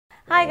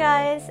Hi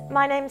guys,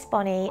 my name's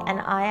Bonnie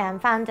and I am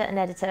founder and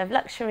editor of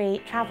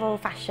luxury, travel,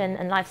 fashion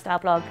and lifestyle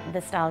blog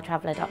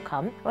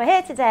thestyletraveller.com. We're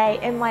here today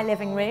in my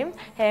living room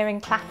here in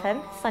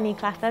Clapham, sunny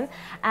Clapham,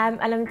 and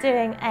I'm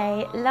doing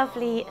a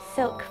lovely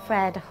silk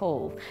thread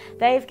haul.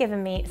 They've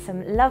given me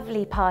some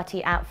lovely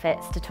party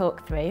outfits to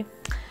talk through.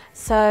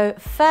 So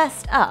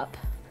first up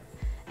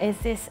is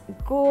this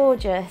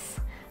gorgeous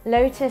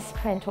lotus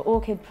print or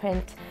orchid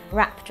print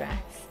wrap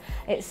dress.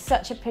 It's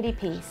such a pretty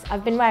piece.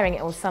 I've been wearing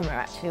it all summer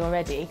actually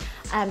already.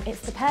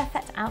 It's the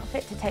perfect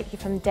outfit to take you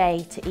from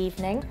day to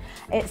evening.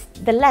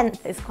 The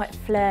length is quite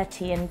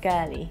flirty and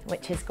girly,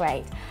 which is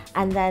great.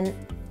 And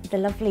then the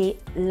lovely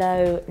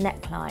low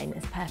neckline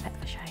is perfect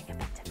for showing a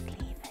bit of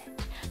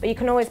cleavage. But you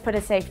can always put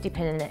a safety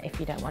pin in it if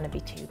you don't want to be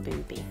too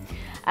booby.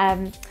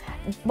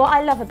 What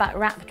I love about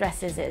wrap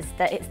dresses is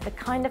that it's the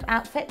kind of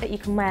outfit that you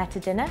can wear to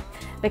dinner,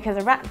 because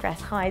a wrap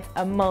dress hides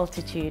a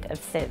multitude of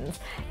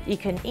sins. You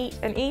can eat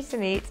and eat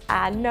and eat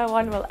and no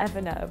one will ever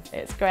know.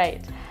 It's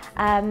great.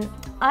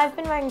 I've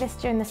been wearing this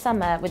during the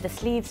summer with the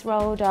sleeves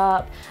rolled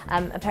up,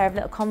 a pair of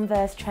little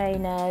Converse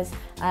trainers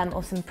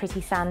or some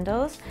pretty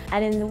sandals.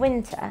 And in the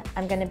winter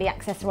I'm going to be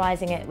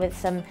accessorising it with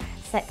some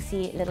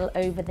sexy little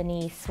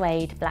over-the-knee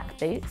suede black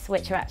boots,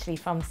 which are actually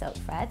from silk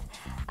thread,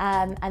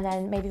 and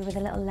then maybe with a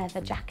little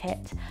leather jacket,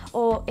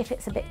 or if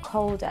it's a bit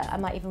colder I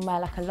might even wear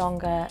like a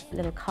longer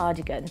little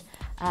cardigan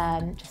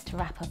just to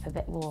wrap up a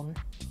bit warm.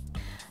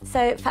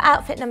 So for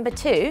outfit number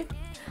 2,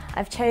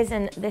 I've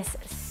chosen this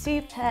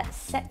super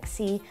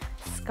sexy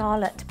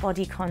scarlet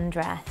bodycon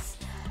dress.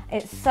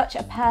 It's such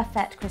a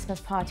perfect Christmas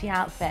party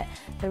outfit.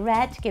 The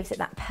red gives it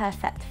that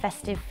perfect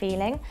festive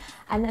feeling.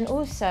 And then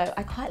also,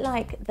 I quite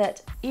like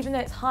that even though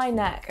it's high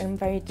neck and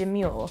very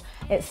demure,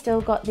 it's still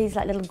got these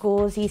like little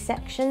gauzy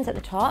sections at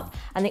the top,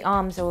 and the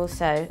arms are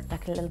also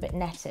like a little bit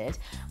netted,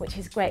 which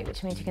is great,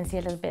 which means you can see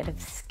a little bit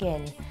of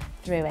skin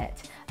through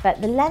it.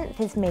 But the length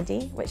is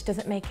midi, which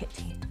doesn't make it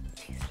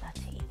too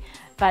slutty.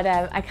 But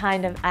I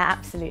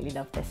absolutely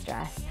love this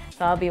dress.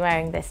 So I'll be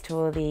wearing this to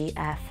all the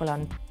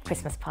full-on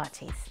Christmas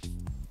parties.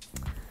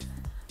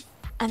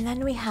 And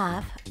then we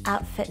have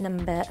outfit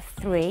number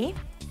 3.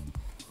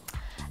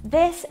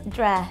 This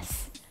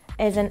dress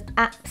is an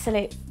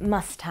absolute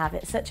must-have.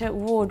 It's such a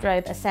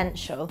wardrobe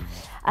essential.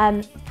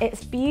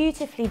 It's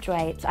beautifully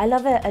draped. I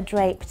love a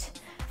draped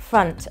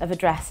front of a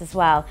dress as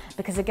well,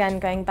 because again,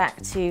 going back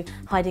to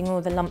hiding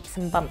all the lumps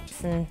and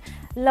bumps and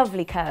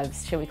lovely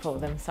curves, shall we call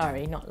them,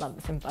 sorry, not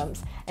lumps and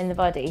bumps, in the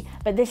body.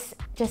 But this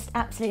just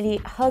absolutely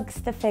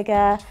hugs the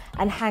figure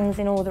and hangs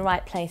in all the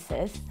right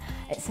places.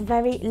 It's a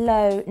very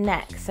low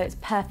neck, so it's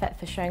perfect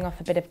for showing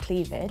off a bit of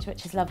cleavage,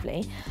 which is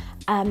lovely.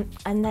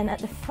 And then at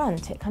the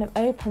front, it kind of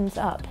opens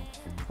up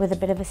with a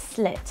bit of a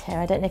slit here.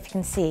 I don't know if you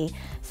can see.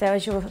 So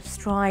as you're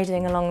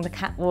striding along the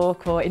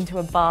catwalk or into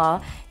a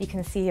bar, you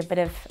can see a bit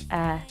of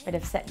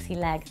sexy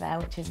leg there,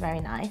 which is very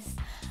nice.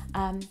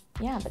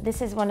 Yeah, but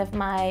this is one of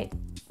my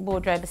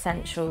wardrobe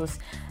essentials.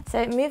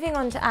 So moving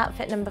on to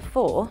outfit number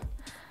 4,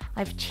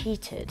 I've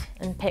cheated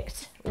and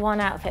picked one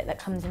outfit that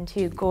comes in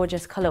 2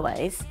 gorgeous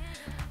colourways.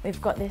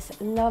 We've got this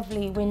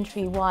lovely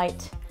wintry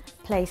white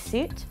play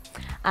suit,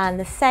 and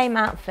the same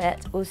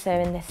outfit also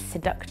in this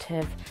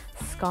seductive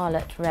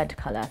scarlet red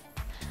colour.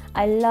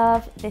 I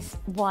love this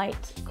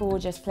white,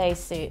 gorgeous play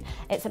suit.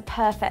 It's a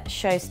perfect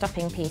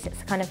show-stopping piece. It's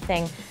the kind of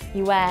thing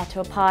you wear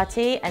to a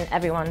party and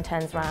everyone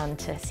turns around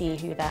to see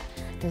who that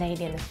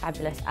lady in the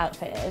fabulous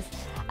outfit is.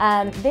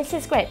 This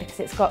is great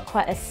because it's got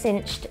quite a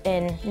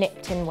cinched-in,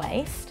 nipped-in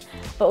waist,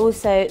 but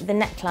also the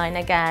neckline,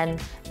 again,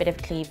 a bit of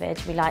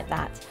cleavage, we like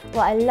that.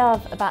 What I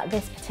love about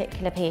this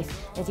particular piece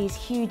is these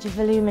huge,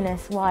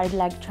 voluminous, wide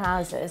leg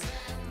trousers.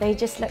 They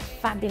just look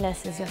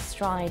fabulous as you're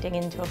striding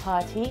into a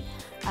party.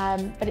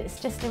 But it's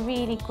just a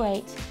really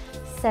great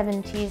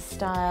 70s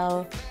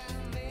style,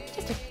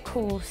 just a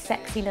cool,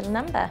 sexy little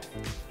number.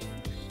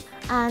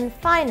 And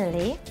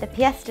finally, the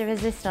pièce de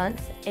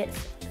résistance,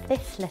 it's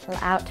this little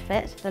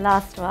outfit, the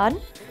last one.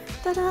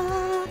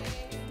 Ta-da!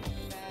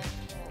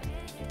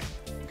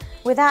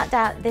 Without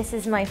doubt, this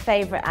is my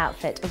favourite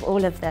outfit of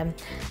all of them.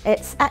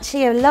 It's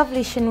actually a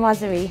lovely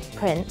chinoiserie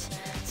print,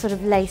 sort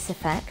of lace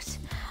effect.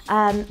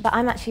 But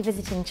I'm actually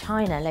visiting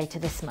China later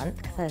this month,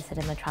 because as I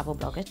said I'm a travel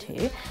blogger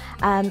too,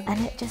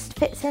 and it just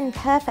fits in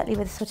perfectly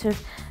with sort of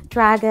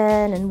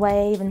dragon and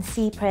wave and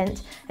sea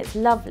print. It's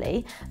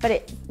lovely, but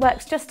it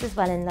works just as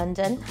well in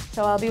London,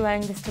 so I'll be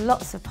wearing this to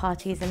lots of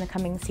parties in the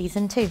coming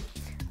season too.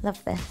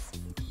 Love this.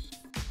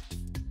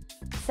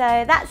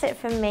 So that's it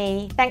from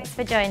me. Thanks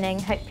for joining.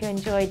 Hope you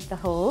enjoyed the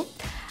haul.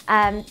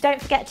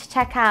 Don't forget to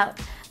check out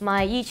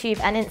my YouTube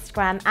and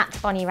Instagram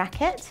 @Bonnie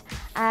Rakhit.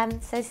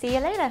 So see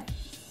you later.